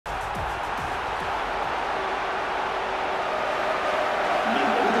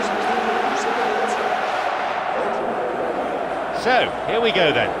So, here we go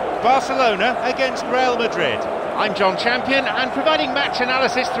then. Barcelona against Real Madrid. I'm John Champion, and providing match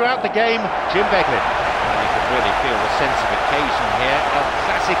analysis throughout the game, Jim Beglin. Well, you can really feel the sense of occasion here. El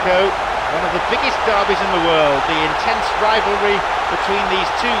Clasico, one of the biggest derbies in the world. The intense rivalry between these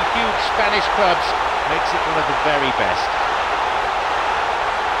two huge Spanish clubs makes it one of the very best.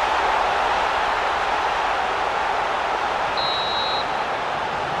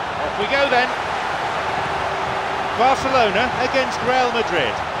 Off we go then. Barcelona against Real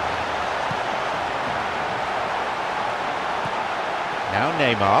Madrid. Now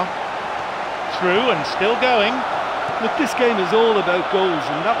Neymar. Through and still going. Look, this game is all about goals,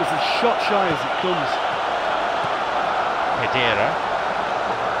 and that was as shot shy as it comes. Pedera.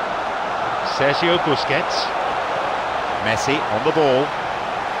 Sergio Busquets. Messi on the ball.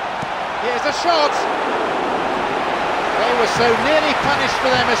 Here's a shot! They were so nearly punished for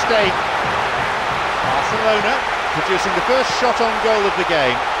their mistake. Barcelona producing the first shot on goal of the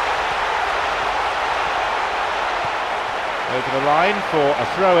game. Over the line for a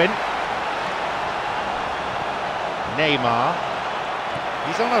throw-in. Neymar.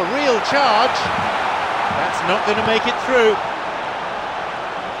 He's on a real charge. That's not going to make it through.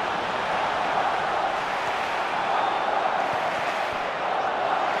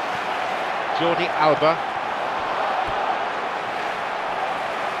 Jordi Alba.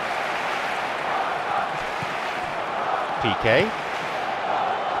 Piqué.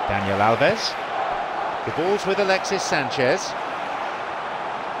 Daniel Alves. The ball's with Alexis Sanchez.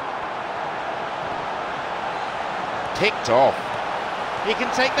 Picked off. He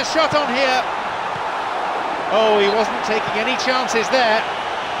can take the shot on here. Oh, he wasn't taking any chances there.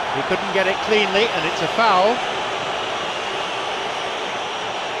 He couldn't get it cleanly, and it's a foul.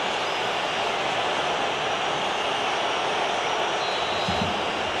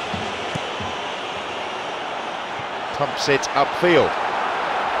 Pumps it upfield.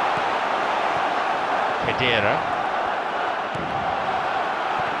 Pedera.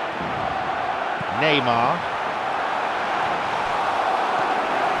 Neymar.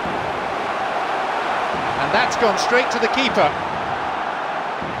 And that's gone straight to the keeper.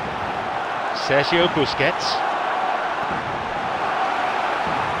 Sergio Busquets.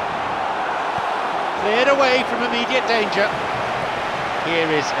 Cleared away from immediate danger.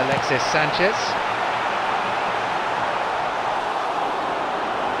 Here is Alexis Sanchez.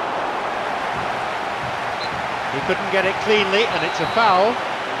 He couldn't get it cleanly, and it's a foul.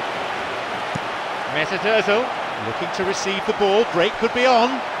 Mesut Ozil looking to receive the ball. Break could be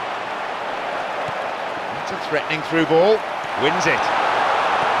on. It's a threatening through ball. Wins it.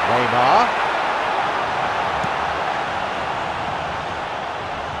 Neymar.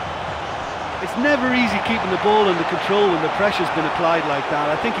 It's never easy keeping the ball under control when the pressure's been applied like that.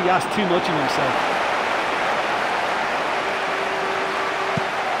 I think he asked too much of himself.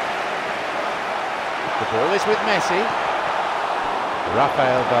 The ball is with Messi.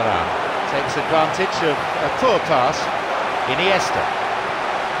 Rafael Varane takes advantage of a poor pass. Iniesta.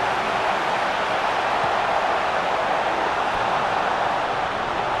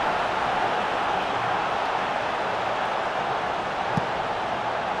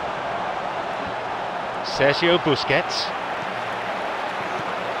 Sergio Busquets.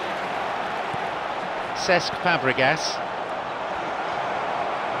 Cesc Fabregas.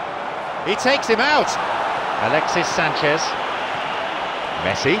 He takes him out. Alexis Sanchez.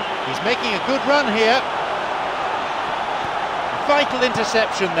 Messi. He's making a good run here. Vital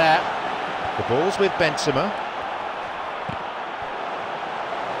interception there. The ball's with Benzema.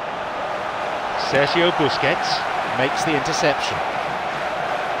 Sergio Busquets makes the interception.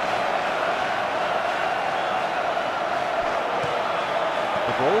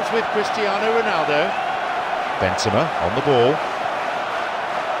 The ball's with Cristiano Ronaldo. Benzema on the ball.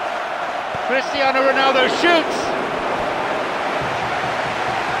 Cristiano Ronaldo shoots!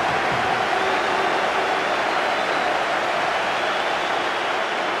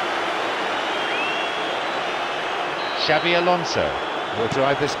 Xabi Alonso will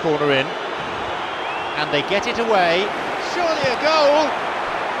drive this corner in, and they get it away. Surely a goal!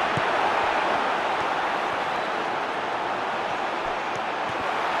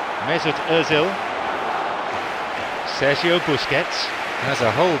 Mesut Ozil. Sergio Busquets has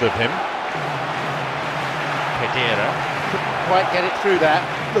a hold of him. Pedera couldn't quite get it through that.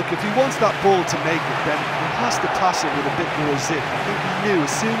 Look, if he wants that ball to make it, then he has to pass it with a bit more zip. I think he knew as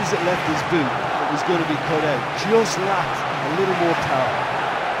soon as it left his boot it was going to be cut out. Just lacked a little more power.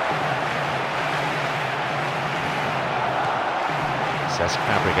 Cesc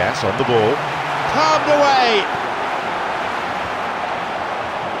Fabregas on the ball. Palmed away!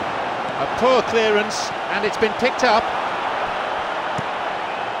 A poor clearance, and it's been picked up.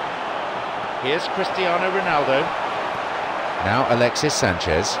 Here's Cristiano Ronaldo. Now Alexis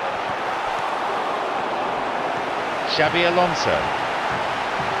Sanchez. Xabi Alonso.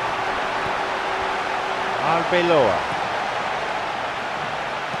 Arbeloa.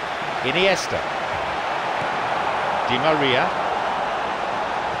 Iniesta. Di Maria.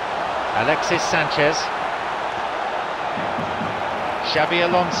 Alexis Sanchez. Xabi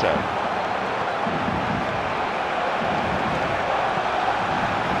Alonso.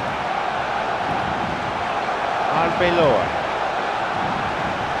 Arbeloa.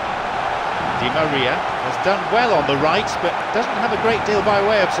 Di Maria has done well on the right, but doesn't have a great deal by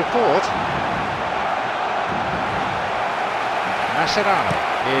way of support. Mascherano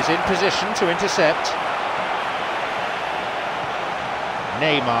is in position to intercept.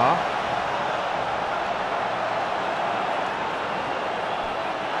 Neymar.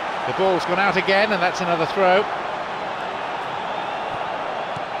 The ball's gone out again, and that's another throw.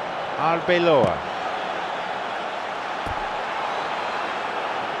 Arbeloa.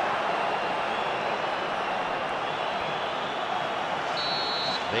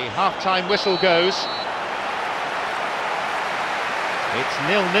 The half-time whistle goes. It's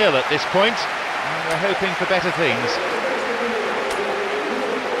 0-0 at this point, and we're hoping for better things.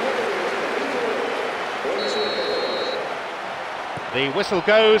 The whistle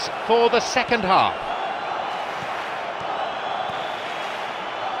goes for the second half.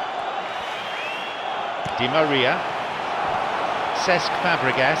 Di Maria. Cesc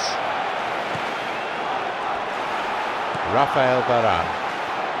Fabregas. Rafael Varane.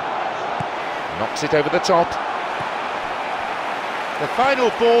 Knocks it over the top. The final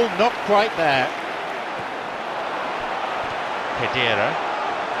ball not quite there. Pedera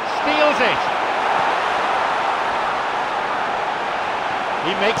steals it.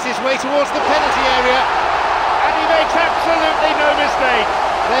 He makes his way towards the penalty area, and he makes absolutely no mistake.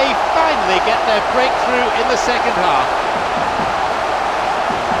 They finally get their breakthrough in the second half.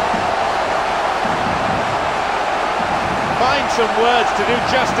 Find some words to do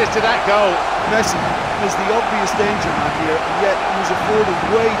justice to that goal. Messi was the obvious danger man here, and yet he was afforded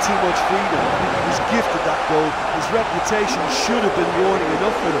way too much freedom. He was gifted that goal. His reputation should have been warning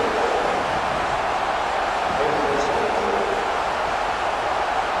enough for him.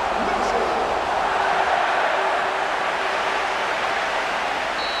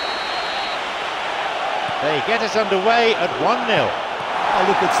 They get us underway at 1-0. Oh,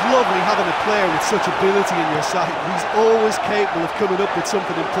 look, it's lovely having a player with such ability in your side. He's always capable of coming up with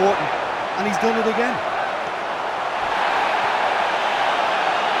something important, and he's done it again.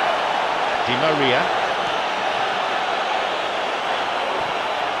 Di Maria.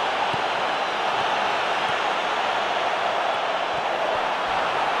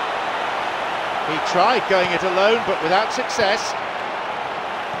 He tried going it alone, but without success.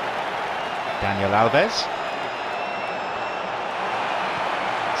 Daniel Alves.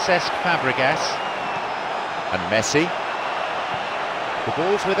 Cesc Fabregas. And Messi. The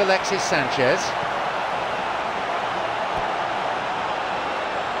ball's with Alexis Sanchez.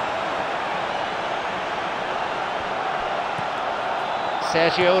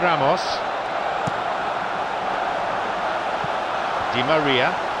 Sergio Ramos. Di Maria.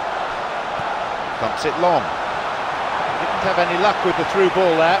 Thumps it long. Didn't have any luck with the through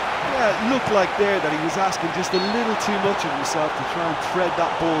ball there. Yeah, it looked like there that he was asking just a little too much of himself to try and thread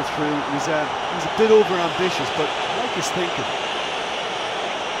that ball through. He was a bit over-ambitious, but I like his thinking.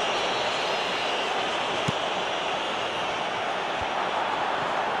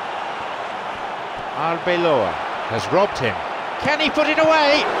 Arbeloa has robbed him. Can he put it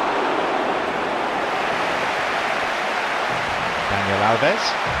away? Daniel Alves.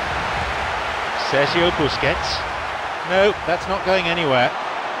 Sergio Busquets. No, that's not going anywhere.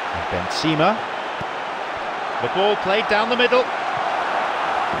 And Benzema. The ball played down the middle.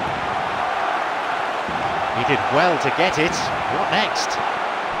 He did well to get it. What next?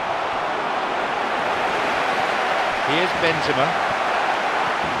 Here's Benzema.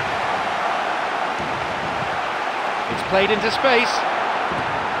 It's played into space.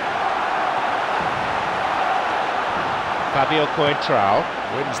 Fabio Coentrao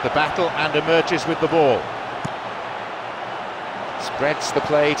wins the battle and emerges with the ball. Spreads the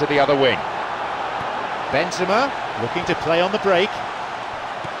play to the other wing. Benzema looking to play on the break.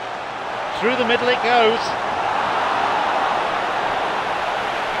 Through the middle it goes.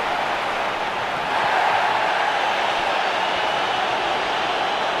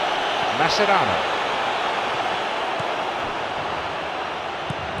 Mascherano.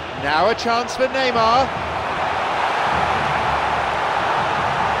 Now a chance for Neymar.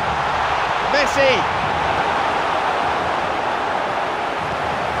 Messi.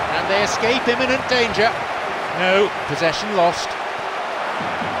 And they escape imminent danger? No, possession lost.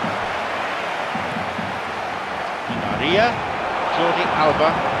 Di Maria, Jordi Alba,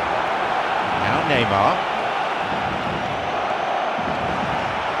 now Neymar.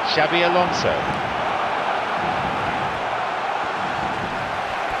 Xabi Alonso.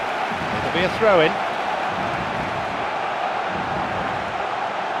 It'll be a throw-in.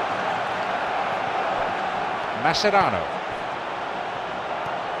 Mascherano.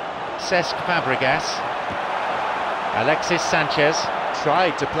 Cesc Fabregas. Alexis Sanchez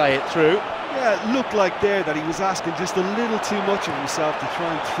tried to play it through. Yeah, it looked like there that he was asking just a little too much of himself to try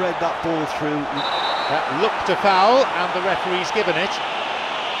and thread that ball through. That looked a foul, and the referee's given it.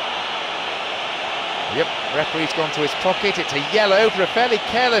 Yep, referee's gone to his pocket. It's a yellow for a fairly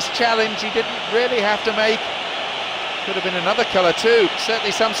careless challenge he didn't really have to make. Could have been another colour too.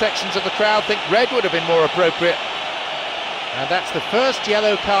 Certainly some sections of the crowd think red would have been more appropriate. And that's the first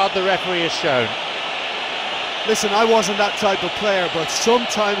yellow card the referee has shown. Listen, I wasn't that type of player, but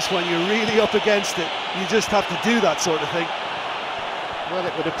sometimes when you're really up against it, you just have to do that sort of thing. Well,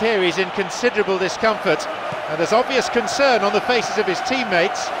 it would appear he's in considerable discomfort, and there's obvious concern on the faces of his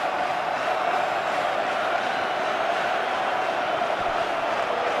teammates.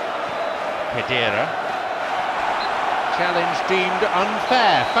 Pedera. Challenge deemed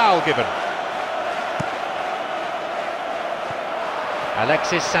unfair, foul given.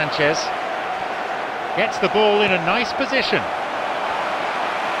 Alexis Sanchez gets the ball in a nice position.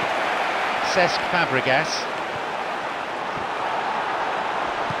 Cesc Fabregas.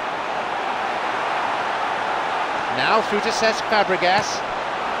 Now through to Cesc Fabregas.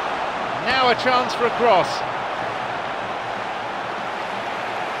 Now a chance for a cross.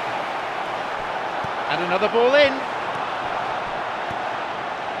 And another ball in.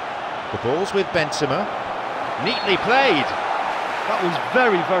 The ball's with Benzema. Neatly played. That was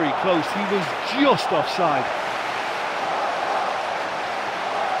very, very close. He was just offside.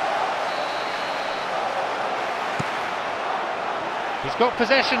 He's got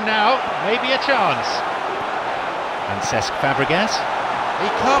possession now, maybe a chance. And Cesc Fabregas. He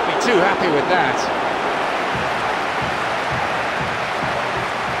can't be too happy with that.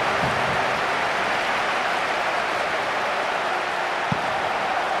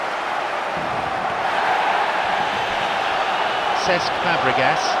 Cesc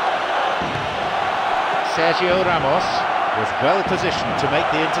Fabregas. Sergio Ramos was well positioned to make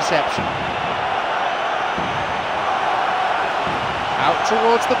the interception. Out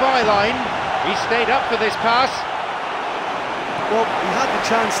towards the byline. He stayed up for this pass. Well, he had the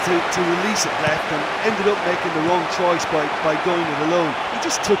chance to release it left and ended up making the wrong choice by going it alone. He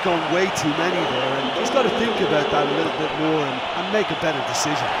just took on way too many there, and he's got to think about that a little bit more and make a better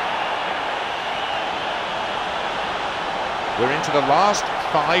decision. We're into the last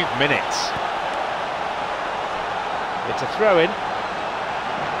 5 minutes. It's a throw-in.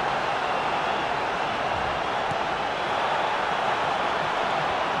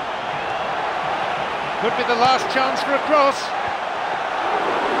 Could be the last chance for a cross.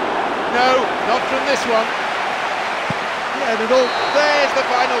 No, not from this one. Yeah, There's the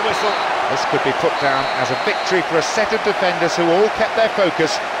final whistle. This could be put down as a victory for a set of defenders who all kept their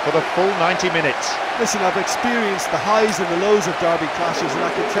focus for the full 90 minutes. Listen, I've experienced the highs and the lows of derby clashes, and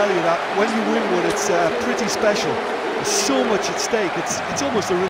I can tell you that when you win one, it's pretty special. There's so much at stake. It's almost a